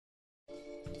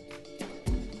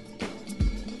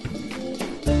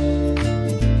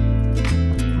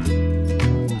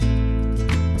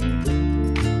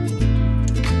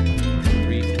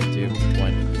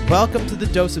Welcome to The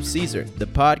Dose of Caesar, the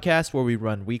podcast where we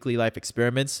run weekly life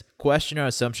experiments, question our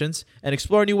assumptions, and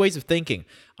explore new ways of thinking.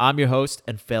 I'm your host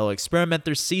and fellow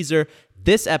experimenter, Caesar.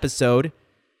 This episode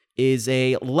is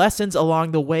a lessons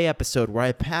along the way episode where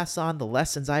I pass on the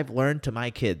lessons I've learned to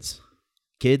my kids.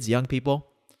 Kids, young people,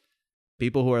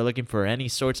 people who are looking for any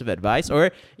sorts of advice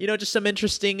or, just some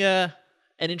interesting, an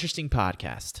interesting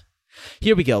podcast.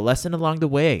 Here we go. Lesson along the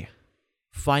way.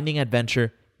 Finding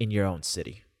adventure in your own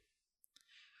city.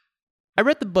 I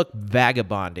read the book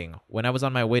Vagabonding when I was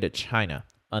on my way to China,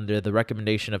 under the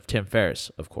recommendation of Tim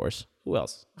Ferriss, of course. Who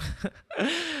else?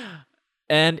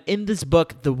 And in this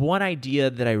book, the one idea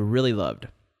that I really loved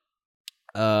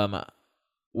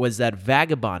was that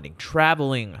vagabonding,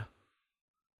 traveling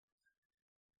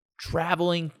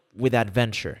with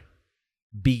adventure,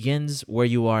 begins where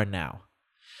you are now.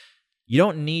 You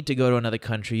don't need to go to another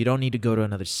country. You don't need to go to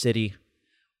another city.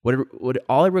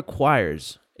 All it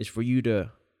requires is for you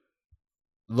to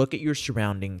look at your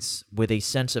surroundings with a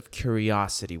sense of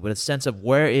curiosity, with a sense of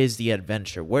where is the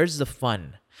adventure, where's the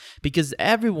fun? Because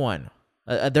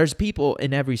there's people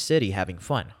in every city having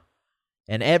fun.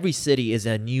 And every city is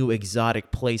a new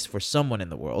exotic place for someone in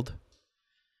the world.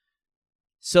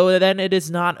 So then it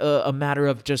is not a matter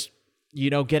of just,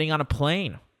 getting on a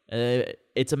plane.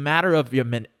 It's a matter of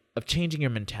changing your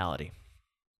mentality.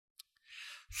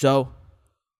 So,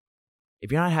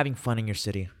 if you're not having fun in your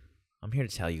city, I'm here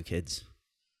to tell you, kids,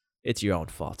 it's your own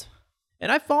fault.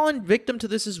 And I've fallen victim to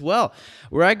this as well.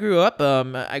 Where I grew up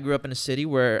in a city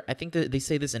where I think that they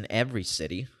say this in every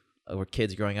city, where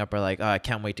kids growing up are like, oh, I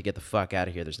can't wait to get the fuck out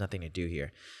of here. There's nothing to do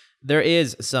here. There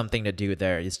is something to do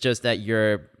there. It's just that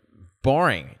you're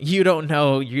boring. You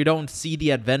don't see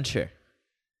the adventure.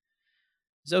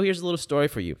 So here's a little story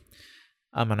for you.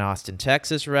 I'm in Austin,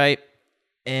 Texas, right?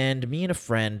 And me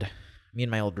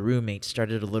and my old roommate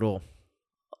started a little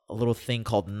thing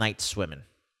called night swimming,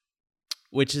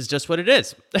 which is just what it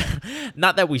is.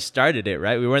 Not that we started it,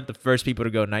 right? We weren't the first people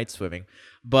to go night swimming,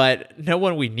 but no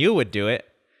one we knew would do it.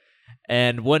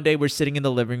 And one day we're sitting in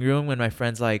the living room and my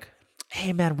friend's like,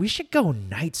 hey man, we should go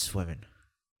night swimming.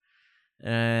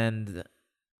 And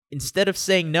instead of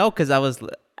saying no, because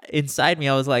inside me,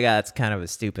 I was like, that's kind of a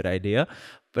stupid idea.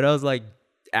 But I was like,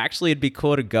 actually, it'd be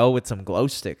cool to go with some glow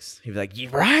sticks. He was like, you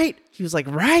right? He was like,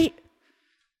 right?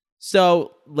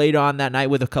 So later on that night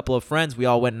with a couple of friends, we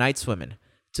all went night swimming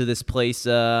to this place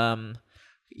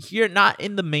here, not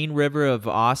in the main river of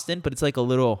Austin, but it's like a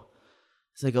little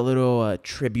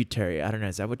tributary. I don't know.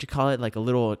 Is that what you call it? Like a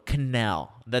little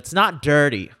canal that's not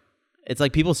dirty. It's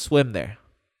like people swim there,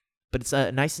 but it's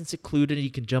nice and secluded.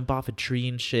 You can jump off a tree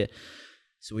and shit.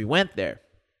 So we went there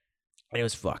and it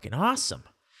was fucking awesome.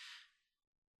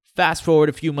 Fast forward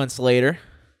a few months later,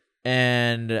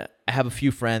 and I have a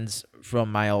few friends from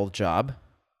my old job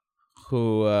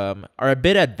who are a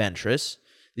bit adventurous.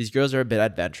 These girls are a bit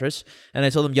adventurous. And I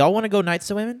told them, y'all want to go night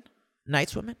swimming?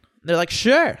 They're like,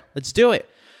 sure, let's do it.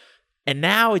 And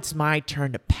now it's my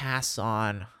turn to pass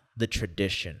on the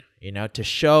tradition, to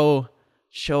show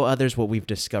others what we've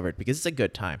discovered, because it's a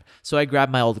good time. So I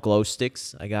grabbed my old glow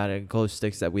sticks. I got glow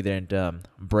sticks that we didn't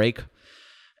break.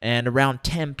 And around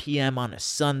 10 p.m. on a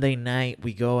Sunday night,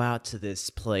 we go out to this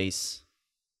place.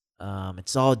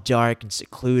 It's all dark and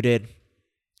secluded.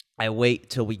 I wait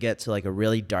till we get to like a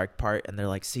really dark part, and they're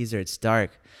like, Caesar, it's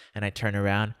dark. And I turn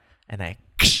around and I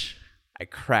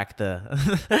crack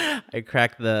the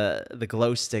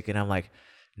glow stick, and I'm like,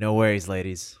 no worries,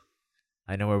 ladies.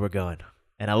 I know where we're going.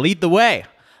 And I lead the way.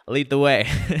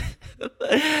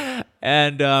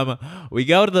 And we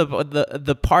go to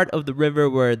the part of the river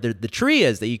where the tree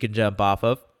is that you can jump off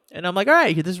of. And I'm like, all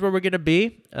right, this is where we're going to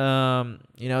be.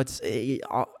 It's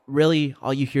really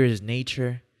all you hear is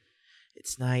nature.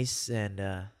 It's nice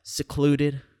and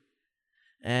secluded.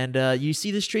 And you see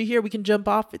this tree here? We can jump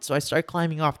off it. So I start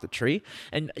climbing off the tree.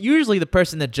 And usually the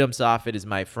person that jumps off it is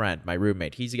my friend, my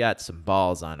roommate. He's got some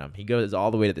balls on him. He goes all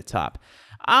the way to the top.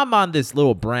 I'm on this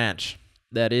little branch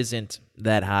that isn't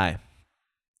that high.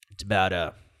 It's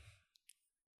about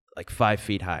like 5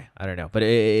 feet high. I don't know. But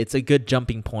it's a good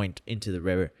jumping point into the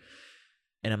river.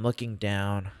 And I'm looking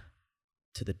down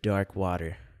to the dark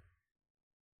water.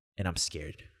 And I'm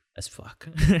scared as fuck.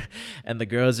 And the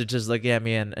girls are just looking at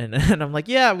me. And I'm like,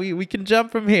 yeah, we can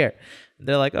jump from here. And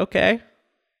they're like, okay.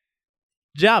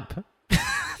 Jump.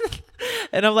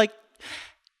 And I'm like,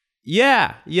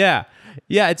 yeah.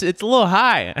 It's a little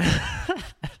high.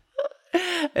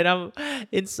 And I'm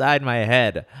inside my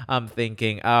head, I'm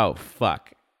thinking, oh,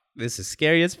 fuck. This is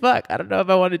scary as fuck. I don't know if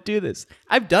I want to do this.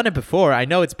 I've done it before. I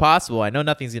know it's possible. I know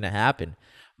nothing's going to happen.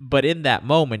 But in that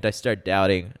moment, I start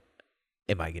doubting,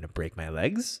 am I going to break my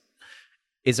legs?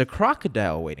 is a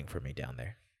crocodile waiting for me down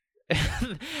there?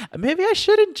 Maybe I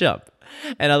shouldn't jump.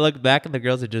 And I look back and the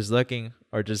girls are just looking,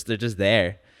 or they're just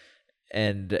there.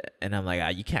 And I'm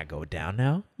like, you can't go down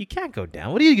now. You can't go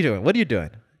down. What are you doing? What are you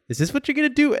doing? Is this what you're gonna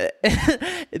do?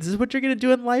 Is this what you're gonna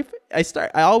do in life? I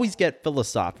always get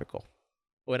philosophical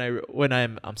when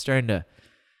I'm starting to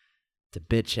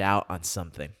bitch out on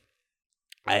something.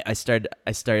 I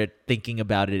started thinking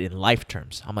about it in life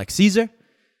terms. I'm like, Caesar,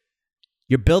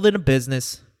 you're building a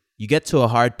business. You get to a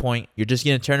hard point. You're just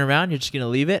going to turn around. You're just going to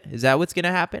leave it. Is that what's going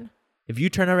to happen? If you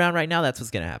turn around right now, that's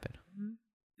what's going to happen.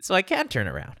 So I can't turn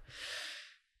around.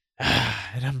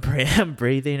 And I'm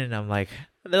breathing and I'm like,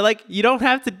 they're like, you don't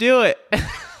have to do it.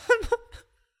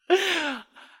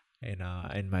 And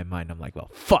in my mind, I'm like,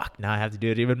 well, fuck, now I have to do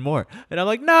it even more. And I'm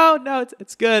like, no,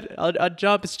 it's good. I'll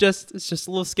jump. It's just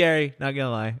a little scary. Not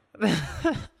gonna lie.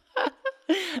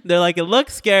 They're like, it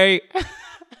looks scary.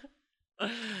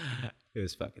 It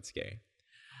was fucking scary.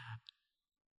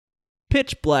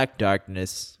 Pitch black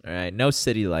darkness. All right, no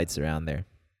city lights around there.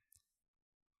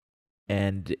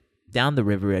 And down the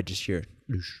river, I just hear.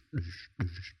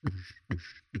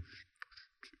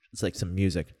 It's like some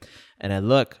music, and I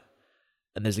look.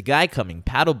 And there's a guy coming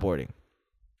paddleboarding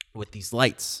with these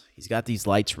lights. He's got these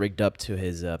lights rigged up to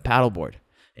his paddleboard.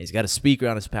 And he's got a speaker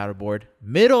on his paddleboard.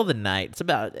 Middle of the night. It's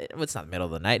not the middle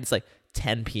of the night. It's like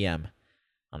 10 p.m.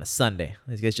 on a Sunday.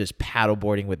 This guy's just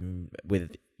paddleboarding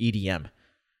with EDM.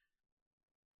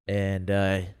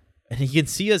 And he can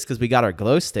see us because we got our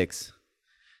glow sticks.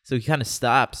 So he kind of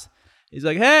stops. He's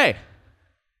like, hey.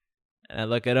 And I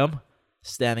look at him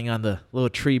standing on the little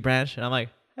tree branch. And I'm like,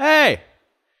 hey.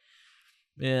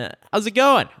 Yeah, how's it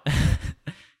going?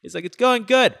 He's like, it's going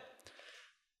good.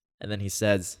 And then he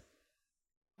says,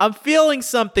 I'm feeling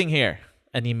something here.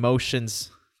 And he motions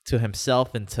to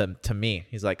himself and to me.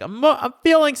 He's like, I'm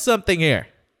feeling something here.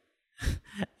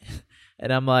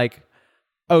 And I'm like,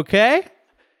 okay.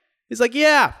 He's like,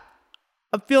 yeah,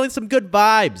 I'm feeling some good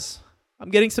vibes. I'm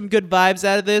getting some good vibes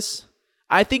out of this.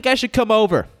 I think I should come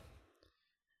over.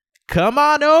 Come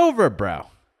on over, bro.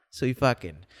 So he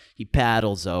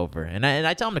paddles over. And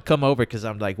I tell him to come over because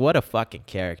I'm like, what a fucking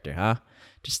character, huh?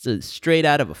 Just straight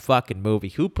out of a fucking movie.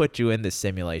 Who put you in this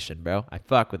simulation, bro? I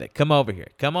fuck with it. Come over here.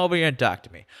 Come over here and talk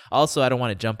to me. Also, I don't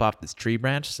want to jump off this tree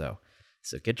branch, so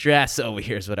get your ass over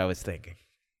here is what I was thinking.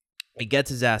 He gets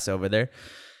his ass over there.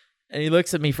 And he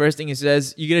looks at me. First thing he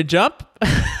says, you gonna jump?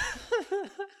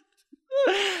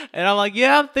 And I'm like,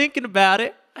 yeah, I'm thinking about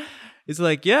it. He's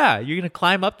like, yeah, you're gonna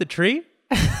climb up the tree?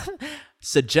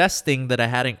 Suggesting that I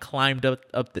hadn't climbed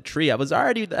up the tree. I was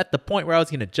already at the point where I was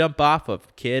going to jump off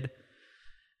of, kid.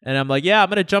 And I'm like, yeah, I'm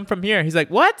going to jump from here. He's like,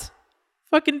 what?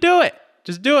 Fucking do it.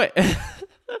 Just do it. And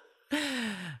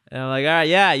I'm like, all right,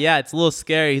 yeah, it's a little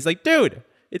scary. He's like, dude,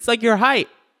 it's like your height.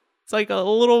 It's like a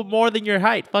little more than your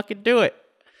height. Fucking do it.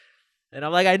 And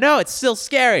I'm like, I know, it's still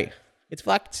scary. It's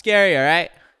fucking scary, all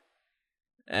right?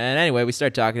 And anyway, we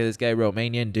start talking to this guy,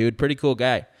 Romanian dude, pretty cool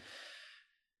guy.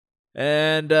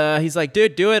 And he's like,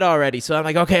 dude, do it already. So I'm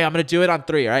like, okay, I'm going to do it on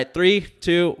 3. All right, 3,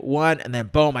 2, 1. And then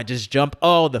boom, I just jump.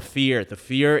 Oh, the fear. The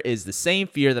fear is the same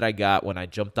fear that I got when I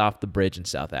jumped off the bridge in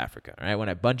South Africa. All right, when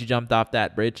I bungee jumped off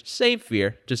that bridge, same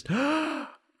fear. Just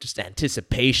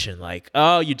anticipation. Like,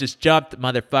 oh, you just jumped,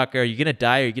 motherfucker. You're going to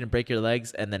die or you're going to break your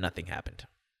legs. And then nothing happened.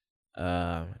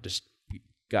 Just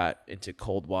got into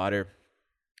cold water.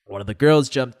 One of the girls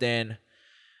jumped in.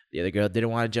 The other girl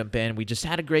didn't want to jump in. We just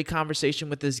had a great conversation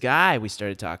with this guy. We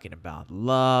started talking about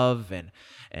love and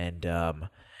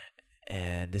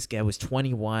this guy was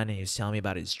 21 and he was telling me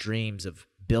about his dreams of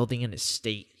building an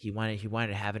estate. He wanted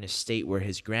to have an estate where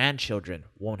his grandchildren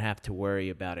won't have to worry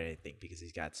about anything because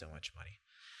he's got so much money.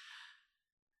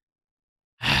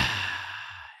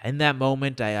 In that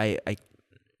moment, I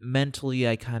mentally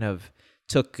I kind of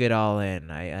took it all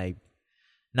in. I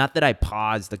not that I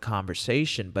paused the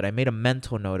conversation, but I made a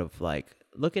mental note of like,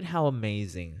 look at how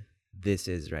amazing this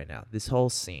is right now. This whole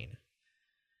scene.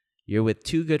 You're with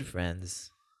 2 good friends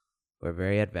who are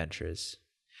very adventurous.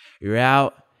 You're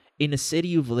out in a city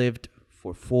you've lived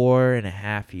for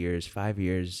 4.5 years, 5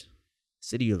 years,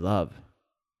 city you love.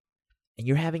 And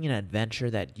you're having an adventure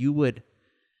that you would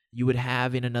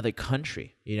have in another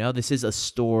country. You know, this is a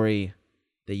story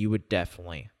that you would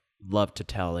definitely love to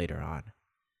tell later on.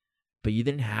 But you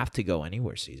didn't have to go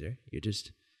anywhere, Caesar.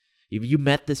 You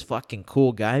met this fucking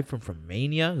cool guy from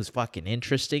Romania who's fucking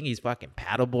interesting. He's fucking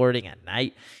paddleboarding at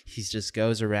night. He just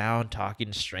goes around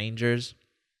talking to strangers.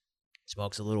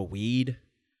 Smokes a little weed.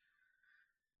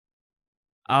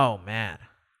 Oh, man.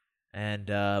 And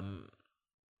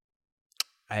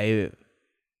I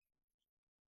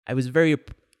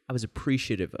was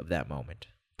appreciative of that moment.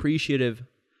 Appreciative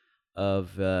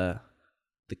of the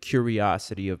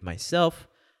curiosity of myself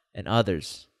and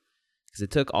others, because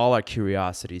it took all our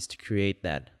curiosities to create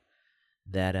that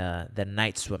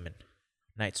night swimming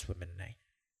night.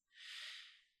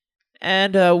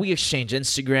 And we exchanged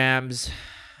Instagrams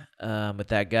with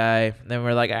that guy. And then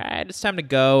we're like, all right, it's time to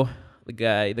go. The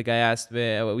guy asked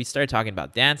me. We started talking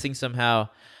about dancing somehow.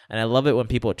 And I love it when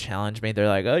people challenge me. They're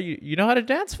like, oh, you know how to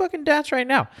dance? Fucking dance right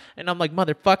now. And I'm like,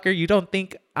 motherfucker, you don't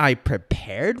think I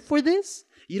prepared for this?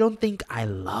 You don't think I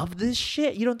love this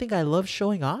shit? You don't think I love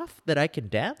showing off that I can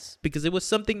dance? Because it was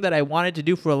something that I wanted to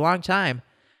do for a long time.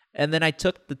 And then I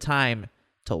took the time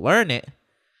to learn it.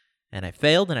 And I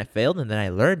failed, and then I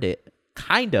learned it.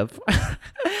 Kind of.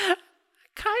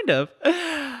 Kind of.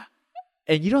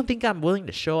 And you don't think I'm willing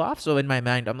to show off? So in my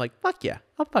mind, I'm like, fuck yeah,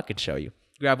 I'll fucking show you.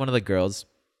 Grab one of the girls.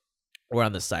 We're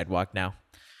on the sidewalk now,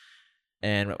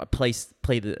 and I play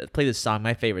this song,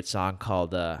 my favorite song,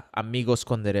 called Amigos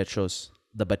con Derechos,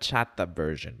 the bachata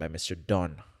version by Mr.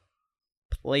 Don.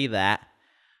 Play that.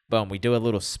 Boom. We do a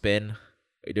little spin.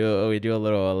 We do a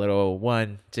little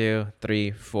 1, 2,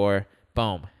 3, 4.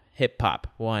 Boom. Hip hop.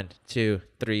 1, 2,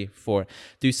 3, 4.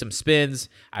 Do some spins.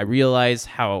 I realize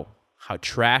how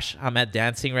trash I'm at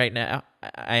dancing right now.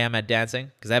 I am at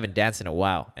dancing because I haven't danced in a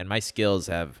while, and my skills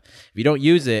have. If you don't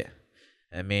use it,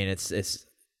 I mean, it's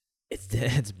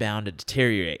bound to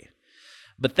deteriorate.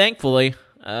 But thankfully,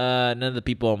 none of the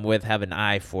people I'm with have an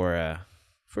eye for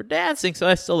dancing, so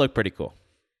I still look pretty cool.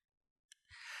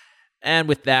 And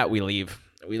with that, we leave.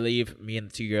 Me and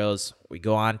the two girls. We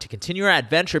go on to continue our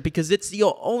adventure because it's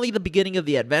only the beginning of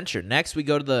the adventure. Next, we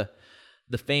go to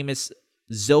the famous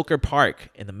Zilker Park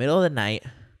in the middle of the night.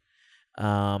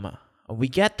 We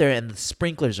get there and the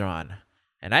sprinklers are on.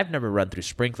 And I've never run through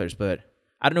sprinklers, but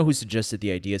I don't know who suggested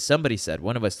the idea.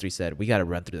 One of us three said, we got to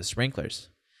run through the sprinklers.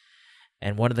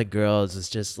 And one of the girls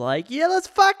is just like, yeah, let's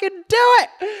fucking do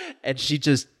it. And she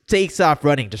just takes off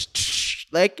running, just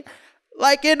like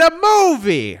in a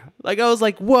movie. Like, I was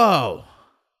like, whoa,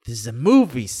 this is a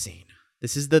movie scene.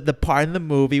 This is the part in the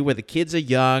movie where the kids are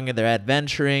young and they're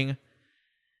adventuring.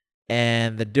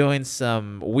 And they're doing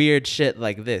some weird shit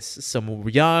like this. Some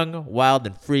young, wild,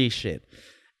 and free shit.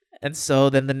 And so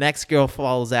then the next girl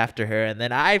follows after her, and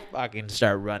then I fucking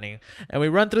start running. And we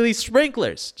run through these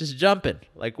sprinklers, just jumping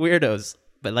like weirdos.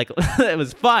 But like, it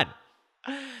was fun.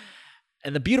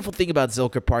 And the beautiful thing about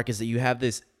Zilker Park is that you have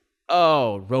this,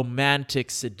 romantic,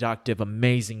 seductive,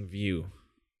 amazing view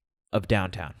of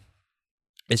downtown.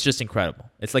 It's just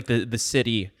incredible. It's like the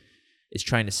city is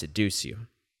trying to seduce you,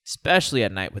 especially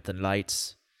at night with the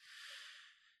lights.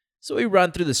 So we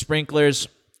run through the sprinklers.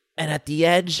 And at the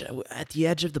edge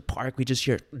of the park, we just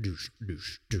hear doosh,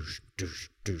 doosh, doosh, doosh,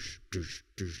 doosh, doosh,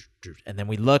 doosh, doosh. And then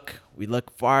we look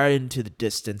far into the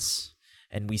distance,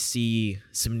 and we see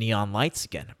some neon lights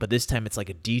again. But this time it's like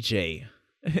a DJ.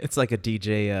 It's like a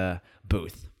DJ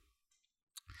booth.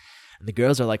 And the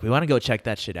girls are like, we want to go check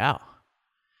that shit out.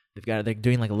 They're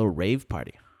doing like a little rave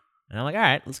party. And I'm like, all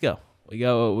right, let's go. We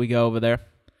go over there.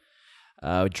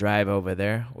 We drive over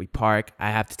there. We park.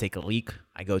 I have to take a leak.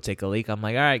 I go take a leak. I'm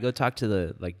like, all right, go talk to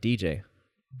the DJ.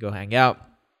 Go hang out.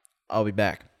 I'll be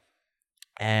back.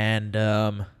 And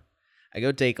I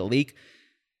go take a leak.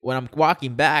 When I'm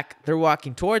walking back, they're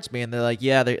walking towards me, and they're like,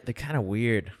 yeah, they're kind of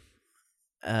weird.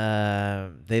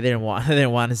 They didn't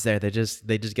want us there. They just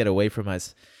get away from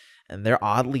us, and they're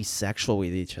oddly sexual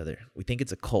with each other. We think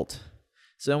it's a cult.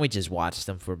 So then we just watched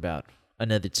them for about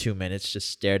another 2 minutes. Just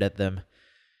stared at them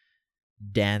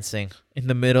dancing in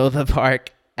the middle of the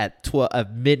park at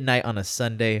midnight on a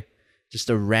Sunday.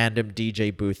 Just a random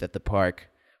DJ booth at the park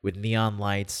with neon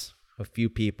lights, a few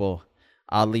people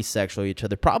oddly sexual with each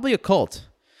other, probably a cult.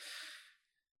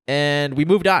 And we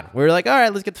moved on. We were like, all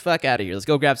right, let's get the fuck out of here. Let's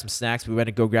go grab some snacks. We went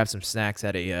to go grab some snacks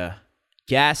at a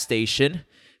gas station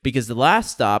because the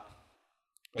last stop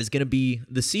is going to be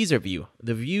the Caesar view.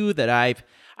 The view that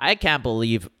I can't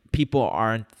believe people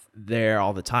aren't there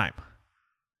all the time.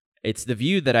 It's the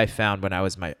view that I found when I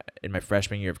was in my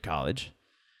freshman year of college.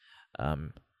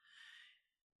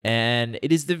 And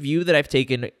it is the view that I've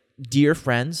taken dear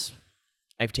friends.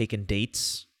 I've taken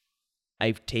dates.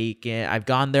 I've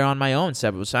gone there on my own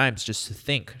several times just to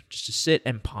think, just to sit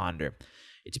and ponder.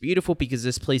 It's beautiful because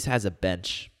this place has a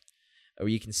bench where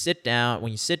you can sit down.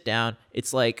 When you sit down,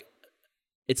 it's like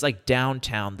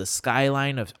downtown, the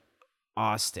skyline of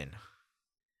Austin.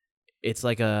 It's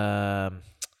like it's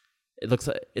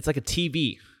like a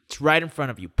TV. It's right in front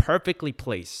of you, perfectly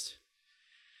placed.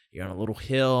 You're on a little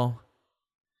hill.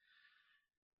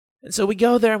 And so we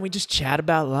go there and we just chat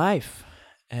about life.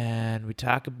 And we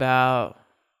talk about,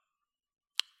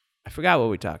 I forgot what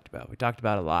we talked about. We talked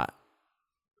about a lot.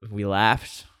 We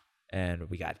laughed and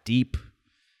we got deep.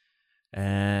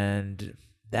 And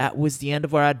that was the end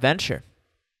of our adventure.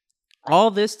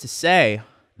 All this to say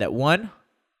that one,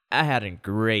 I had a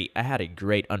great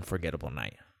unforgettable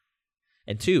night.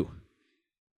 And two,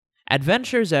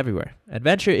 adventure is everywhere.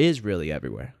 Adventure is really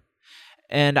everywhere.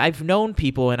 And I've known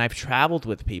people and I've traveled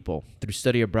with people through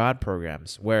study abroad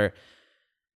programs where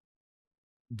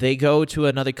they go to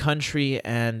another country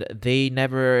and they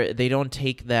don't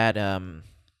take that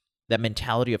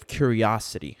mentality of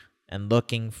curiosity and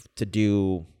looking to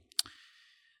do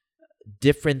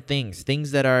different things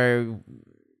that are,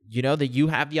 that you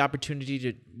have the opportunity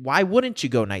to. Why wouldn't you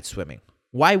go night swimming?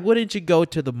 Why wouldn't you go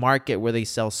to the market where they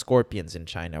sell scorpions in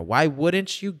China? Why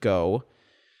wouldn't you go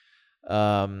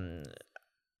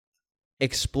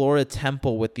explore a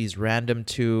temple with these random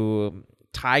two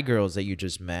Thai girls that you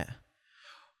just met?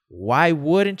 Why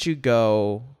wouldn't you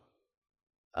go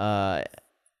get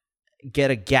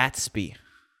a Gatsby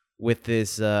with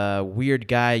this weird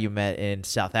guy you met in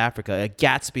South Africa? A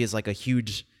Gatsby is like a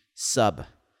huge Subway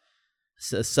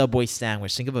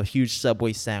sandwich. Think of a huge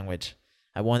Subway sandwich.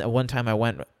 At one time I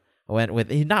went with,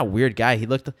 he's not a weird guy. He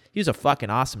was a fucking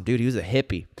awesome dude. He was a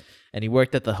hippie. And he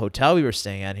worked at the hotel we were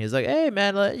staying at. He was like, "Hey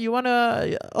man,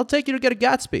 I'll take you to get a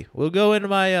Gatsby. We'll go in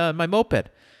my moped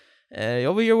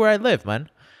over here where I live, man."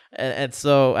 And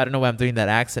so I don't know why I'm doing that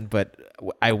accent, but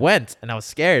I went and I was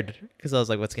scared because I was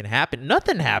like, what's going to happen?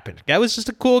 Nothing happened. The guy was just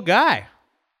a cool guy.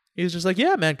 He was just like,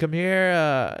 "Yeah, man, come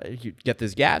here. You get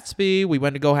this Gatsby. We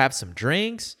went to go have some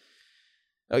drinks."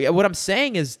 Okay, what I'm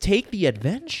saying is take the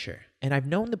adventure. And I've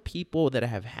known the people that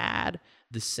have had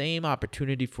the same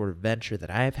opportunity for adventure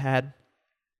that I have had.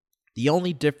 The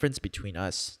only difference between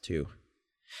us two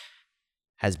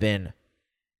has been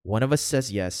one of us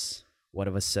says yes, one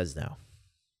of us says no.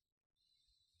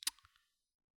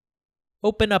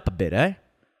 Open up a bit, eh?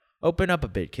 Open up a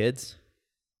bit, kids.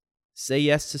 Say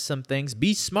yes to some things.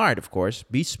 Be smart, of course.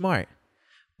 Be smart.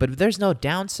 But if there's no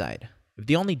downside, if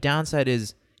the only downside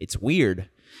is it's weird,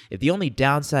 if the only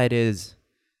downside is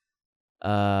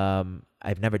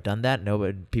I've never done that, no,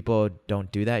 but people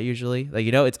don't do that usually. Like,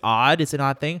 it's odd, it's an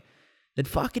odd thing, then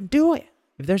fucking do it.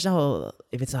 If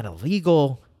it's not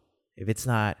illegal, if it's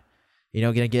not,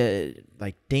 gonna get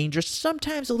like dangerous,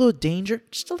 sometimes a little danger,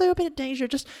 just a little bit of danger,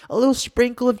 just a little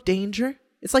sprinkle of danger.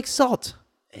 It's like salt.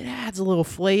 It adds a little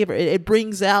flavor. It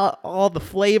brings out all the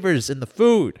flavors in the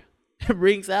food. It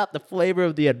brings out the flavor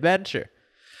of the adventure.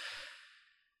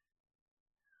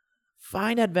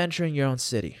 Find adventure in your own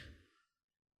city.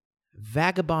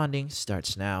 Vagabonding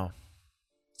starts now.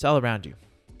 It's all around you.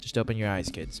 Just open your eyes,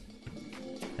 kids.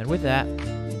 And with that,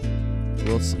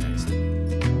 we'll see you next time.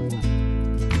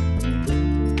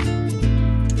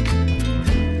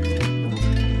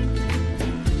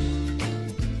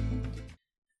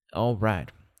 All right.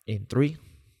 In 3,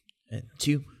 and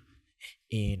 2,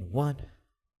 in 1.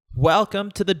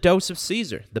 Welcome to the Dose of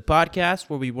Caesar, the podcast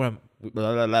where we run.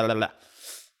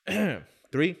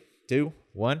 3, 2,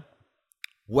 1.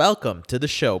 Welcome to the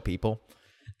show, people.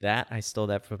 I stole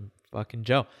that from fucking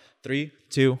Joe. 3,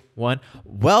 2, 1.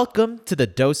 Welcome to the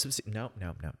Dose of Caesar. No.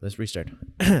 Let's restart.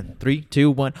 3,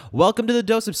 2, 1. Welcome to the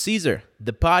Dose of Caesar,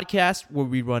 the podcast where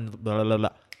we run.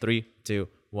 3, 2,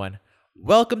 1.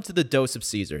 Welcome to the Dose of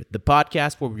Caesar, the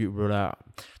podcast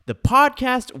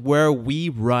where we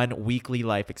run weekly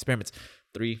life experiments.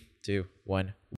 3, 2, 1.